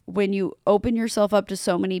 because when you open yourself up to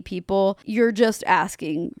so many people, you're just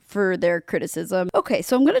asking for their criticism. Okay,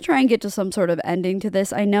 so I'm going to try and get to some sort of ending to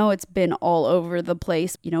this. I know it's been all over the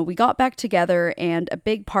place. We got back together, and a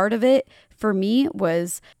big part of it for me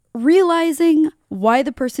was realizing why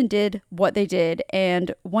the person did what they did.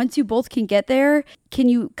 And once you both can get there, can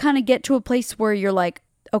you kind of get to a place where you're like,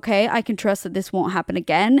 okay, I can trust that this won't happen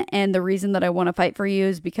again. And the reason that I want to fight for you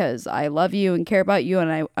is because I love you and care about you,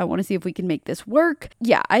 and I want to see if we can make this work.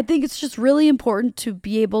 Yeah, I think it's just really important to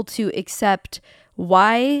be able to accept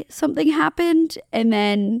why something happened, and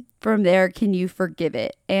then from there, can you forgive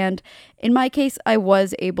it? And in my case, I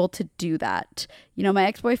was able to do that. My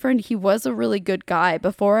ex-boyfriend, he was a really good guy.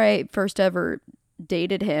 Before I first ever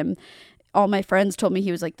dated him, All my friends told me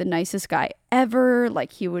he was like the nicest guy ever.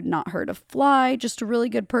 Like he would not hurt a fly, just a really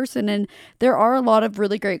good person. And there are a lot of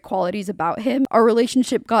really great qualities about him. Our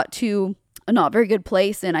relationship got to a not very good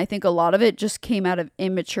place, and I think a lot of it just came out of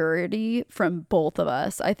immaturity from both of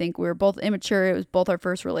us. I think we were both immature. It was both our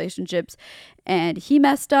first relationships, and he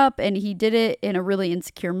messed up, and he did it in a really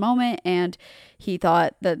insecure moment, and he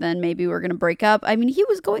thought that then maybe we were going to break up. I mean, he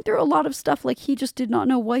was going through a lot of stuff. Like, he just did not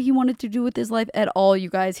know what he wanted to do with his life at all, you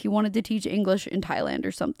guys. He wanted to teach English in Thailand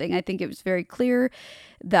or something. I think it was very clear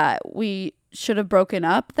that we should have broken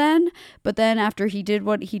up then. But then after he did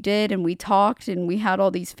what he did and we talked and we had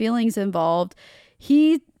all these feelings involved,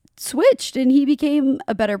 he switched and he became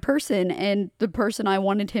a better person and the person I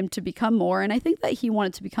wanted him to become more. And I think that he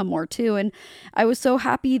wanted to become more too. And I was so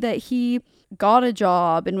happy that he got a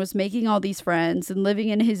job and was making all these friends and living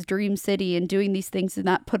in his dream city and doing these things, and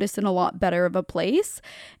that put us in a lot better of a place.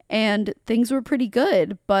 And things were pretty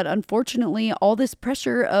good. But unfortunately, all this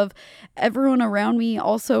pressure of everyone around me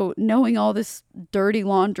also knowing all this dirty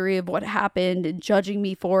laundry of what happened and judging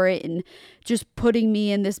me for it and just putting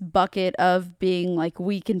me in this bucket of being like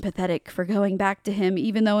weak and pathetic for going back to him,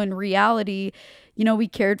 even though in reality, you know, we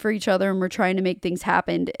cared for each other and we're trying to make things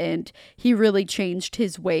happen. And he really changed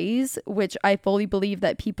his ways, which I fully believe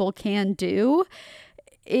that people can do.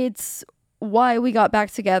 It's why we got back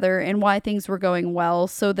together and why things were going well.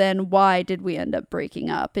 So then why did we end up breaking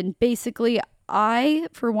up? And basically,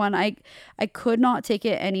 for one, I could not take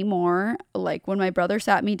it anymore. Like when my brother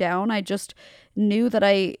sat me down, I just knew that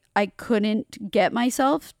I couldn't get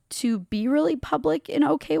myself to be really public and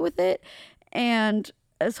okay with it. And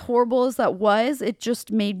as horrible as that was, it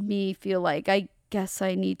just made me feel like I guess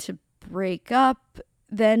I need to break up.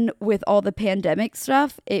 Then with all the pandemic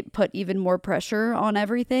stuff, it put even more pressure on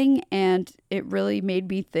everything, and it really made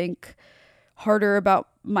me think harder about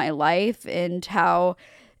my life and how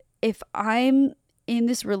if I'm in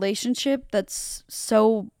this relationship that's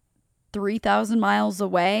so 3,000 miles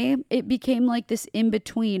away, it became like this in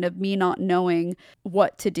between of me not knowing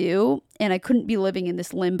what to do. And I couldn't be living in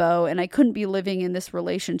this limbo, and I couldn't be living in this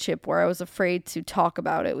relationship where I was afraid to talk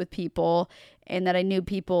about it with people, and that I knew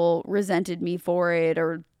people resented me for it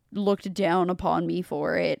or looked down upon me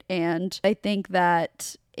for it. And I think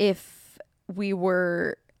that if we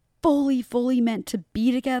were fully meant to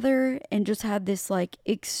be together and just had this like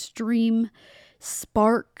extreme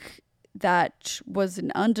spark that was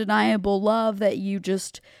an undeniable love that you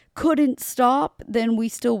just couldn't stop, then we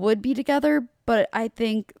still would be together. But I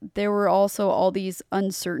think there were also all these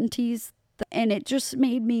uncertainties, and it just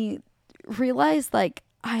made me realize like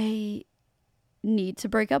I need to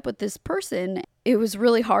break up with this person. It was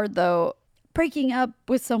really hard though. Breaking up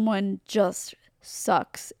with someone just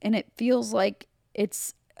sucks, and it feels like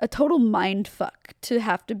it's a total mind fuck to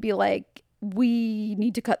have to be like, we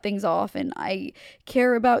need to cut things off, and I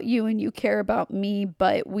care about you and you care about me,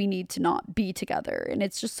 but we need to not be together. And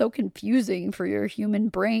it's just so confusing for your human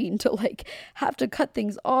brain to like have to cut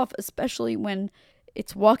things off, especially when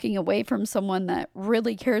it's walking away from someone that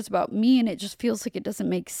really cares about me, and it just feels like it doesn't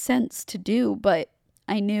make sense to do. But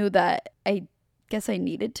I knew that I guess I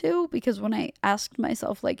needed to, because when I asked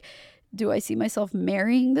myself like, do I see myself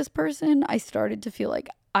marrying this person, I started to feel like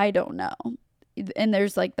I don't know. And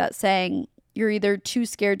there's like that saying, you're either too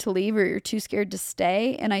scared to leave or you're too scared to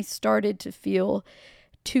stay. And I started to feel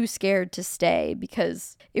too scared to stay,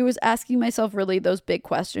 because it was asking myself really those big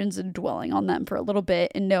questions and dwelling on them for a little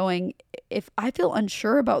bit and knowing if I feel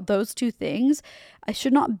unsure about those two things, I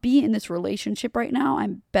should not be in this relationship right now.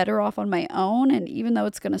 I'm better off on my own. And even though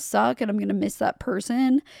it's going to suck and I'm going to miss that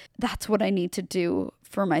person, that's what I need to do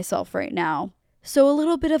for myself right now. So a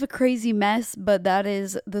little bit of a crazy mess, but that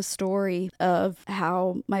is the story of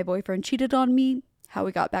how my boyfriend cheated on me, how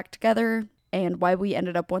we got back together, and why we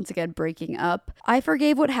ended up once again breaking up. I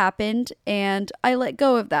forgave what happened and I let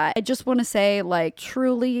go of that. I just want to say, like,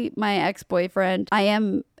 truly my ex-boyfriend, I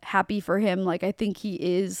am happy for him. Like, I think he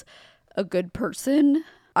is a good person.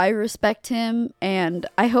 I respect him, and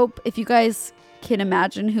I hope if you guys can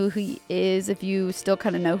imagine who he is, if you still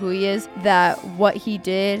kind of know who he is, that what he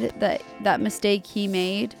did, that mistake he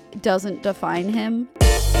made doesn't define him.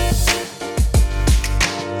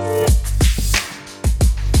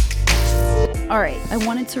 All right, I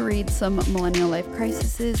wanted to read some Millennial Life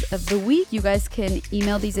Crises of the week. You guys can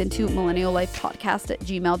email these into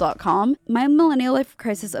millenniallifepodcast@gmail.com. My Millennial Life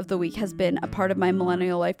Crisis of the week has been a part of my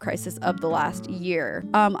Millennial Life Crisis of the last year.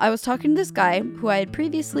 I was talking to this guy who I had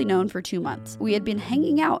previously known for 2 months. We had been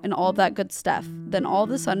hanging out and all of that good stuff. Then all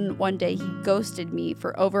of a sudden, one day he ghosted me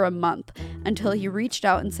for over a month until he reached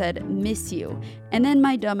out and said, "Miss you." And then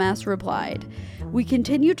my dumbass replied, We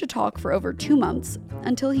continued to talk for over 2 months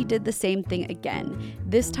until he did the same thing again,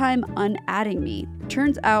 this time unadding me.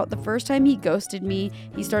 Turns out the first time he ghosted me,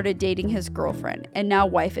 he started dating his girlfriend and now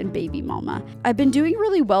wife and baby mama. I've been doing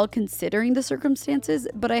really well considering the circumstances,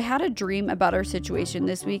 but I had a dream about our situation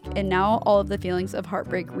this week and now all of the feelings of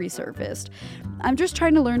heartbreak resurfaced. I'm just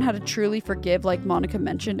trying to learn how to truly forgive, like Monica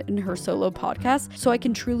mentioned in her solo podcast, so I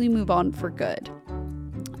can truly move on for good.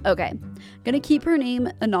 Okay, gonna keep her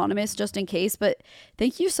name anonymous just in case, but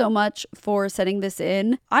thank you so much for sending this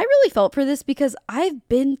in. I really felt for this because I've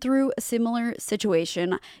been through a similar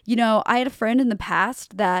situation. You know, I had a friend in the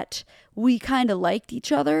past that we kind of liked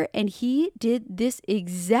each other, and he did this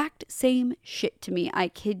exact same shit to me. I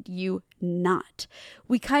kid you not.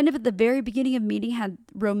 We kind of at the very beginning of meeting had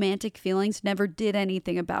romantic feelings, never did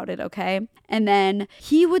anything about it, okay? And then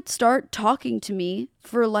he would start talking to me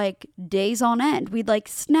for like days on end. We'd like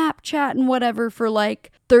Snapchat and whatever for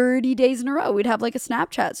like 30 days in a row. We'd have like a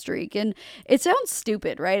Snapchat streak, and it sounds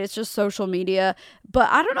stupid, right? It's just social media, but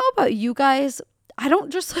I don't know about you guys. I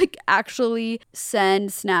don't just like actually send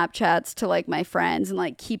Snapchats to like my friends and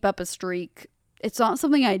like keep up a streak. It's not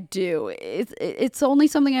something I do. It's only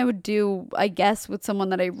something I would do, I guess, with someone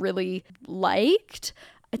that I really liked.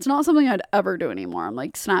 It's not something I'd ever do anymore. I'm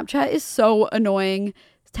like, Snapchat is so annoying.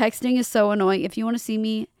 Texting is so annoying. If you want to see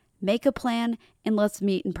me, make a plan and let's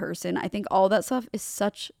meet in person. I think all that stuff is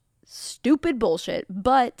such stupid bullshit,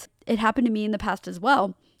 but it happened to me in the past as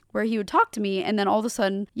well, where he would talk to me and then all of a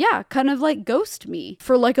sudden, kind of like ghost me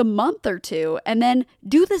for like a month or two and then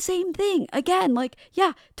do the same thing again. Like,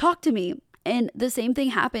 talk to me. And the same thing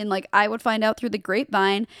happened. Like, I would find out through the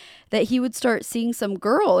grapevine that he would start seeing some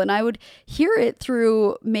girl, and I would hear it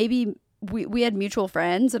through maybe we had mutual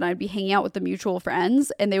friends, and I'd be hanging out with the mutual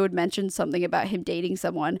friends and they would mention something about him dating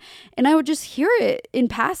someone, and I would just hear it in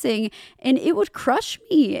passing and it would crush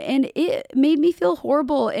me and it made me feel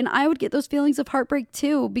horrible, and I would get those feelings of heartbreak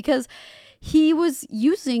too, because he was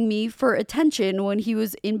using me for attention when he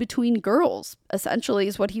was in between girls, essentially,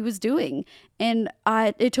 is what he was doing. And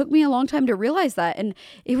it took me a long time to realize that. And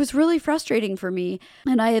it was really frustrating for me.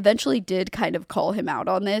 And I eventually did kind of call him out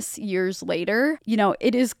on this years later. You know,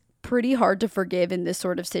 it is pretty hard to forgive in this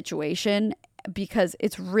sort of situation because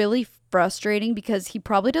it's really frustrating because he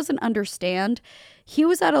probably doesn't understand. He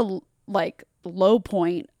was at a low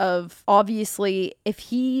point of, obviously, if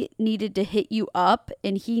he needed to hit you up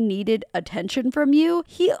and he needed attention from you,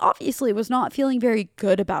 he obviously was not feeling very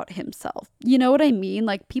good about himself. You know what I mean?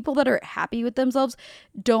 Like, people that are happy with themselves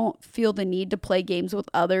don't feel the need to play games with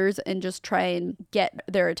others and just try and get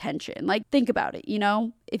their attention. Like, think about it, you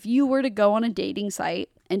know? If you were to go on a dating site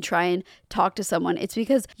and try and talk to someone, it's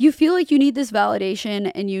because you feel like you need this validation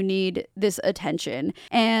and you need this attention.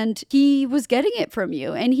 And he was getting it from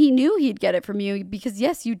you, and he knew he'd get it from you because,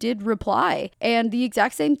 yes, you did reply. And the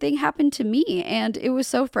exact same thing happened to me. And it was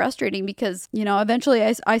so frustrating because, you know, eventually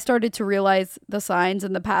I started to realize the signs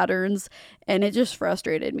and the patterns, and it just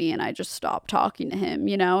frustrated me, and I just stopped talking to him,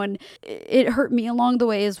 you know, and it hurt me along the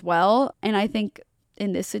way as well. And I think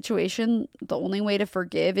in this situation, the only way to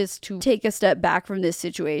forgive is to take a step back from this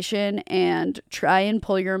situation and try and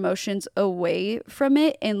pull your emotions away from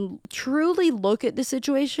it and truly look at the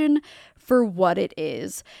situation for what it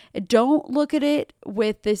is. Don't look at it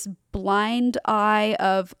with this blind eye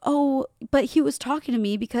of, oh, but he was talking to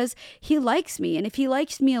me because he likes me. And if he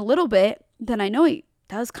likes me a little bit, then I know he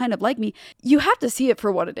does kind of like me. You have to see it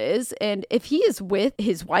for what it is. And if he is with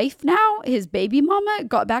his wife now, his baby mama,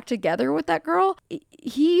 got back together with that girl,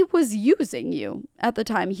 he was using you at the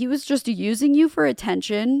time. He was just using you for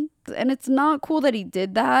attention. And it's not cool that he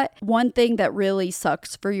did that. One thing that really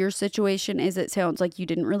sucks for your situation is it sounds like you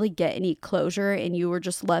didn't really get any closure and you were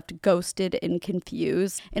just left ghosted and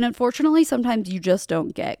confused. And unfortunately, sometimes you just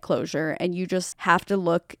don't get closure and you just have to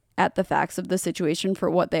look at the facts of the situation for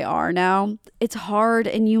what they are now. It's hard,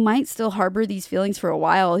 and you might still harbor these feelings for a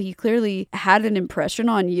while. He clearly had an impression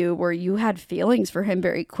on you where you had feelings for him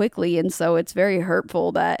very quickly, and so it's very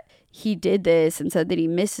hurtful that he did this and said that he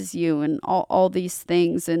misses you and all these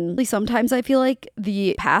things. And sometimes I feel like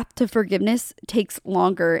the path to forgiveness takes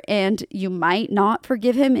longer, and you might not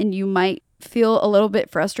forgive him and you might feel a little bit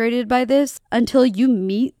frustrated by this until you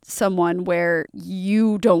meet someone where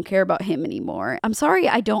you don't care about him anymore. I'm sorry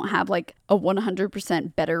I don't have like a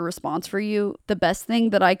 100% better response for you. The best thing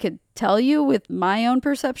that I could tell you with my own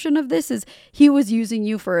perception of this is he was using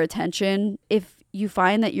you for attention. If you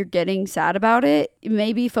find that you're getting sad about it,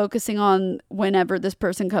 maybe focusing on whenever this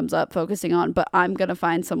person comes up, focusing on, but I'm going to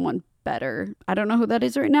find someone better. I don't know who that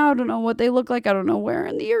is right now. I don't know what they look like. I don't know where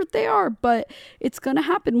in the earth they are, but it's going to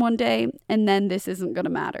happen one day, and then this isn't going to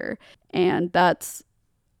matter. And that's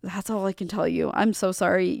That's all I can tell you. I'm so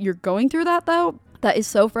sorry you're going through that though. That is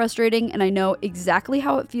so frustrating, and I know exactly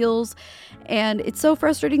how it feels. And it's so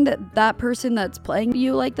frustrating that that person that's playing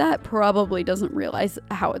you like that probably doesn't realize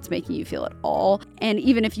how it's making you feel at all. And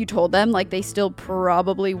even if you told them, like, they still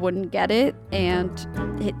probably wouldn't get it, and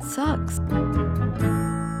it sucks.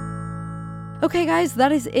 Okay, guys,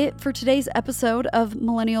 that is it for today's episode of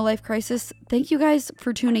Millennial Life Crisis. Thank you guys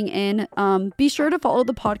for tuning in. Be sure to follow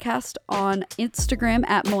the podcast on Instagram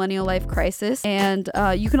at Millennial Life Crisis. And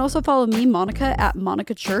you can also follow me, Monica, at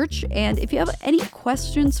Monica Church. And if you have any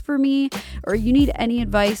questions for me or you need any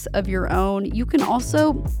advice of your own, you can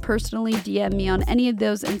also personally DM me on any of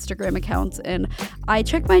those Instagram accounts. And I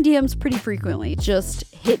check my DMs pretty frequently. Just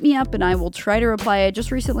hit me up and I will try to reply. I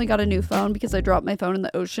just recently got a new phone because I dropped my phone in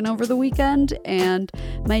the ocean over the weekend, and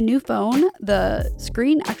my new phone, the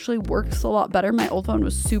screen actually works a lot better. My old phone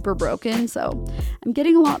was super broken, so I'm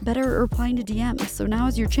getting a lot better at replying to DMs. So now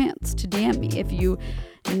is your chance to DM me if you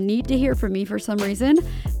need to hear from me for some reason.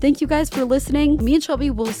 Thank you guys for listening. Me and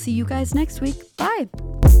Shelby will see you guys next week. Bye.